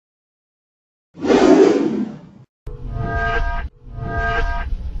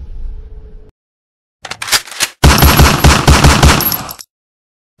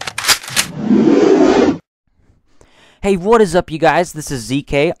Hey, what is up, you guys? This is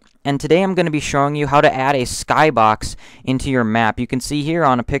ZK, and today I'm going to be showing you how to add a skybox into your map. You can see here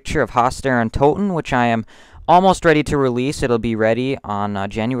on a picture of Hoster and Toten, which I am almost ready to release. It'll be ready on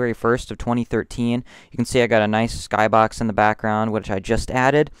January 1st of 2013. You can see I got a nice skybox in the background, which I just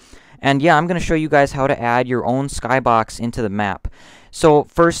added. And yeah, I'm going to show you guys how to add your own skybox into the map. So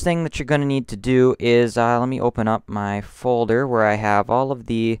first thing that you're going to need to do is, let me open up my folder where I have all of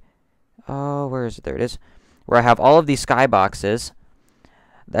the, where is it? There it is. Where I have all of these skyboxes.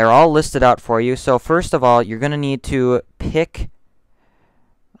 They're all listed out for you. So first of all, you're going to need to pick,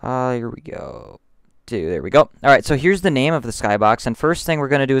 here we go. There we go. Alright, so here's the name of the skybox, and first thing we're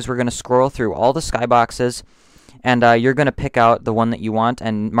going to do is we're going to scroll through all the skyboxes, and you're going to pick out the one that you want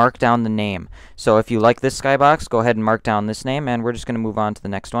and mark down the name. So if you like this skybox, go ahead and mark down this name, and we're just going to move on to the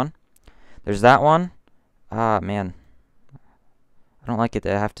next one. There's that one. Man. I don't like it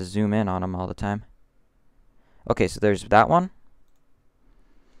that I have to zoom in on them all the time. Okay, so there's that one.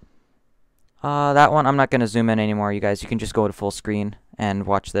 That one, I'm not going to zoom in anymore, you guys. You can just go to full screen and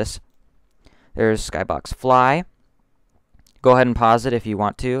watch this. There's Skybox Fly. Go ahead and pause it if you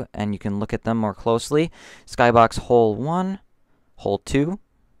want to, and you can look at them more closely. Skybox Hole 1, Hole 2,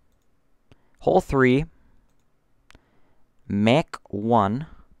 Hole 3, Mech 1,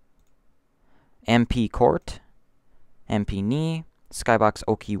 MP Court, MP Knee, Skybox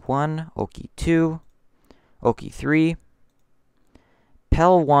Oki 1, Oki 2, Oki 3,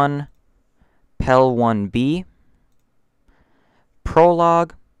 Pel 1, Pel 1B,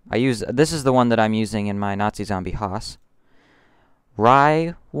 Prologue. This is the one that I'm using in my Nazi Zombie Haas.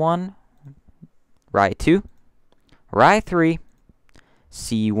 Rye 1, Rye 2, Rye 3,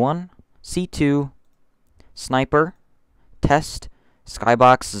 C1, C2, Sniper, Test,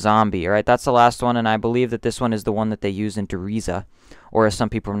 Skybox Zombie. Alright, that's the last one, and I believe that this one is the one that they use in Deriza, or as some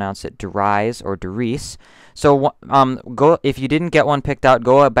people pronounce it, Derize or Derice. So, if you didn't get one picked out,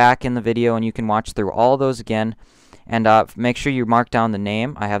 go back in the video and you can watch through all those again, and make sure you mark down the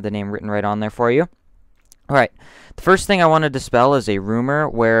name. I have the name written right on there for you. Alright, the first thing I want to dispel is a rumor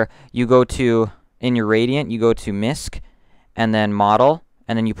where you go to, in your Radiant, you go to MISC, and then Model,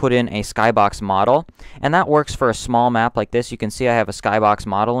 and then you put in a skybox model, and that works for a small map like this. You can see I have a skybox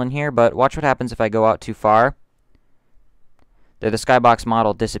model in here, but watch what happens if I go out too far. There, the skybox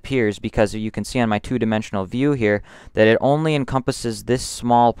model disappears because you can see on my two-dimensional view here that it only encompasses this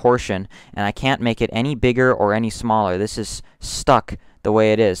small portion, and I can't make it any bigger or any smaller. This is stuck the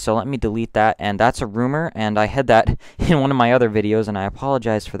way it is. So let me delete that, and that's a rumor, and I had that in one of my other videos, and I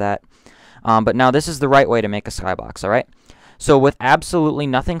apologize for that. But now this is the right way to make a skybox, alright? So with absolutely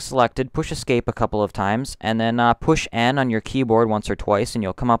nothing selected, push escape a couple of times, and then push N on your keyboard once or twice, and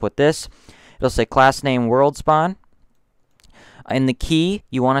you'll come up with this. It'll say class name world spawn. In the key,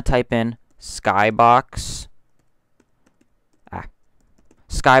 you want to type in skybox,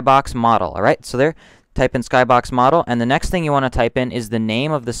 skybox model, alright? So there, type in skybox model, and the next thing you want to type in is the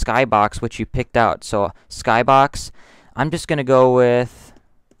name of the skybox which you picked out. So skybox, I'm just going to go with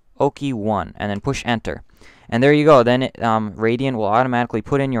Oki 1, and then push enter. And there you go. Then Radiant will automatically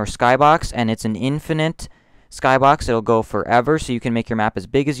put in your skybox, and it's an infinite skybox. It'll go forever, so you can make your map as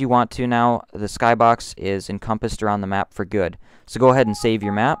big as you want to now. The skybox is encompassed around the map for good. So go ahead and save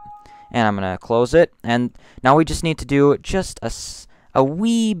your map, and I'm going to close it. And now we just need to do just a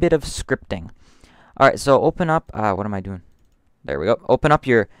wee bit of scripting. Alright, so open up, what am I doing? There we go. Open up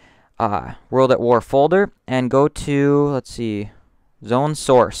your World at War folder, and go to, let's see, Zone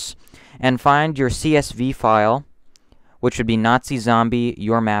Source, and find your CSV file, which would be Nazi Zombie,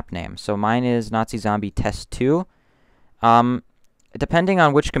 your map name. So mine is Nazi Zombie Test 2. Depending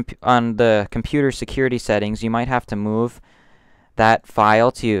on which on the computer security settings, you might have to move that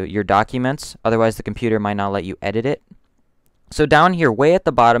file to your documents. Otherwise, the computer might not let you edit it. So down here, way at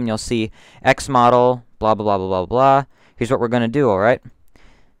the bottom, you'll see xmodel, blah, blah, blah, blah, blah, blah. Here's what we're going to do, alright?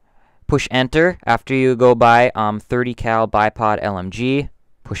 Push enter after you go by 30 cal bipod LMG.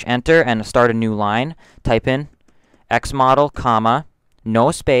 Push enter and start a new line. Type in xmodel, comma,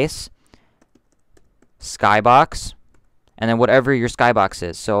 no space, skybox, and then whatever your skybox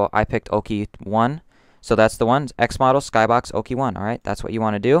is. So I picked Oki 1, so that's the one, xmodel, skybox, Oki 1, alright? That's what you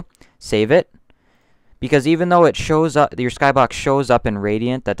want to do. Save it. Because even though it shows up, your skybox shows up in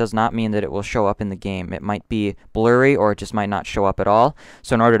Radiant, that does not mean that it will show up in the game. It might be blurry, or it just might not show up at all.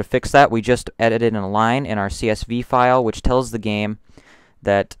 So in order to fix that, we just edited in a line in our CSV file, which tells the game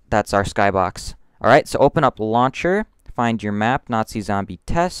that that's our skybox. Alright, so open up Launcher, find your map, Nazi Zombie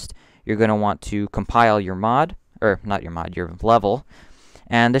Test. You're going to want to compile your mod, or not your mod, your level.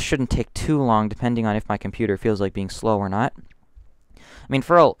 And this shouldn't take too long, depending on if my computer feels like being slow or not. I mean,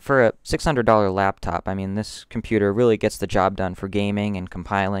 for a $600 laptop, I mean, this computer really gets the job done for gaming and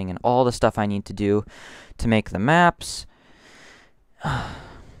compiling and all the stuff I need to do to make the maps.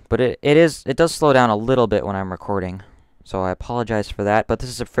 But it does slow down a little bit when I'm recording, so I apologize for that. But this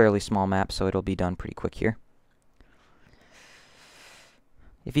is a fairly small map, so it'll be done pretty quick here.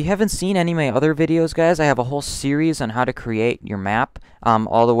 If you haven't seen any of my other videos, guys, I have a whole series on how to create your map,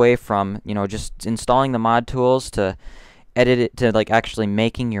 all the way from, you know, just installing the mod tools to edit it to like actually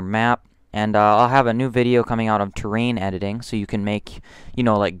making your map. And I'll have a new video coming out of terrain editing, so you can make, you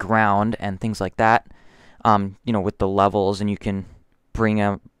know, like ground and things like that, you know, with the levels, and you can bring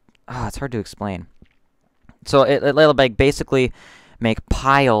a, it's hard to explain. So it'll like basically make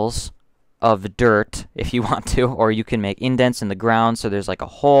piles of dirt if you want to, or you can make indents in the ground so there's like a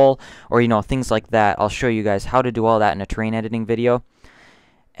hole, or, you know, things like that. I'll show you guys how to do all that in a terrain editing video.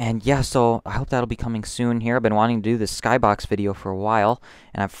 And yeah, so I hope that'll be coming soon here. I've been wanting to do this Skybox video for a while,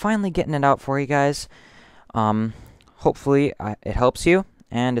 and I'm finally getting it out for you guys. Hopefully it helps you,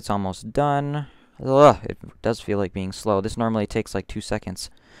 and it's almost done. Ugh, it does feel like being slow. This normally takes like 2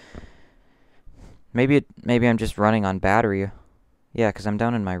 seconds. Maybe I'm just running on battery. Yeah, because I'm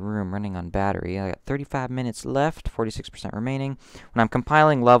down in my room running on battery. I got 35 minutes left, 46% remaining. When I'm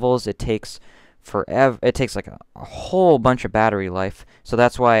compiling levels, it takes forever. It takes like a whole bunch of battery life. So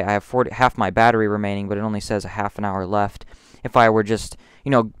that's why I have half my battery remaining, but it only says a half an hour left. If I were just,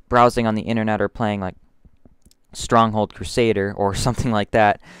 you know, browsing on the internet or playing like Stronghold Crusader or something like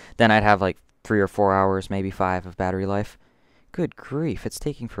that, then I'd have like 3 or 4 hours, maybe 5 of battery life. Good grief, it's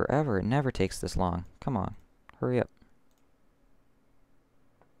taking forever. It never takes this long. Come on, hurry up.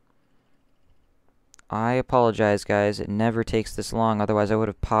 I apologize, guys. It never takes this long. Otherwise, I would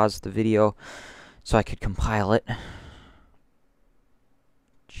have paused the video so I could compile it.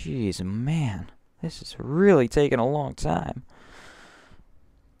 Jeez, man. This is really taking a long time.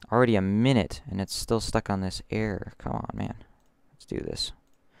 Already a minute, and it's still stuck on this error. Come on, man. Let's do this.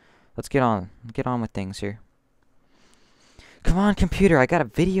 Let's get on with things here. Come on, computer. I got a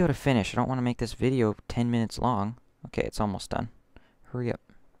video to finish. I don't want to make this video 10 minutes long. Okay, it's almost done. Hurry up.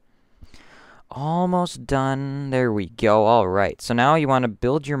 Almost done. There we go. All right. So now you want to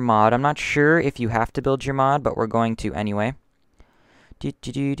build your mod. I'm not sure if you have to build your mod, but we're going to anyway. Okay,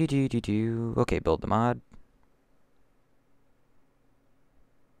 build the mod.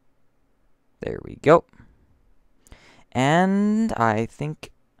 There we go. And I think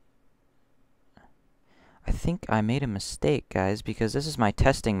I made a mistake, guys, because this is my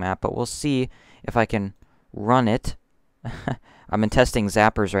testing map, but we'll see if I can run it. I've been testing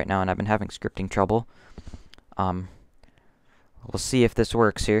zappers right now, and I've been having scripting trouble. We'll see if this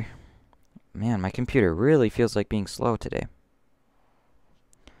works here. Man, my computer really feels like being slow today.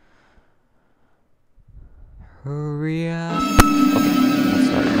 Hurry up. Okay, let's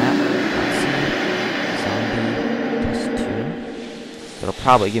start a map. Let's see. Zombie test 2. It'll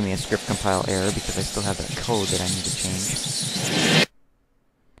probably give me a script compile error because I still have that code that I need to change.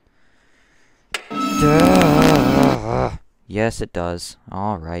 Duh. Yes, it does.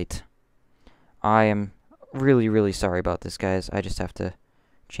 Alright. I am really, really sorry about this, guys. I just have to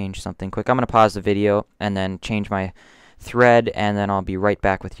change something quick. I'm going to pause the video and then change my thread, and then I'll be right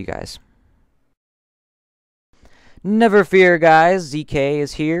back with you guys. Never fear, guys. ZK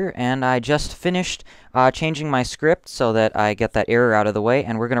is here, and I just finished changing my script so that I get that error out of the way,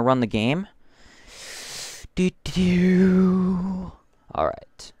 and we're going to run the game.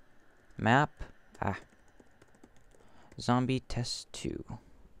 Alright. Map. Zombie test 2.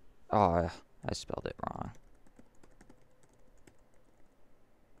 Oh, I spelled it wrong.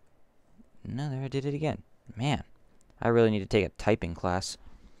 No, there I did it again. Man, I really need to take a typing class.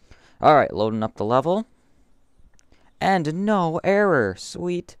 Alright, loading up the level. And no error.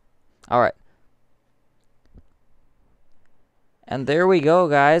 Sweet. Alright. And there we go,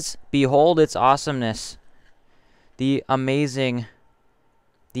 guys. Behold its awesomeness. The amazingness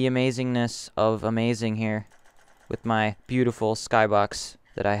of amazing here with my beautiful Skybox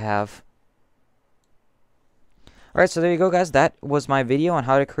that I have. Alright, so there you go, guys. That was my video on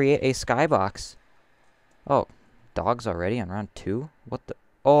how to create a Skybox. Oh, dogs already on round 2? What the?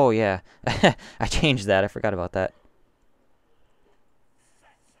 Oh, yeah. I changed that. I forgot about that.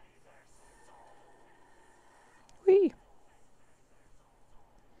 Whee!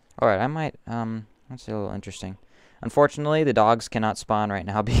 Alright, I might, that's a little interesting. Unfortunately, the dogs cannot spawn right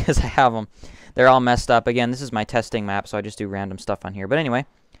now because I have them. They're all messed up. Again, this is my testing map, so I just do random stuff on here. But anyway,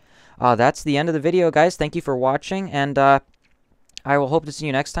 that's the end of the video, guys. Thank you for watching, and I will hope to see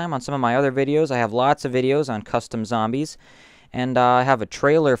you next time on some of my other videos. I have lots of videos on custom zombies, And I have a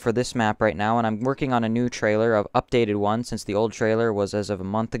trailer for this map right now, and I'm working on a new trailer, an updated one, since the old trailer was as of a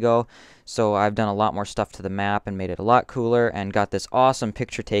month ago. So I've done a lot more stuff to the map and made it a lot cooler, and got this awesome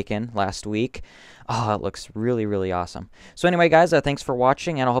picture taken last week. Oh, it looks really, really awesome. So anyway, guys, thanks for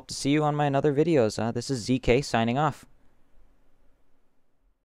watching, and I hope to see you on my other videos. This is ZK signing off.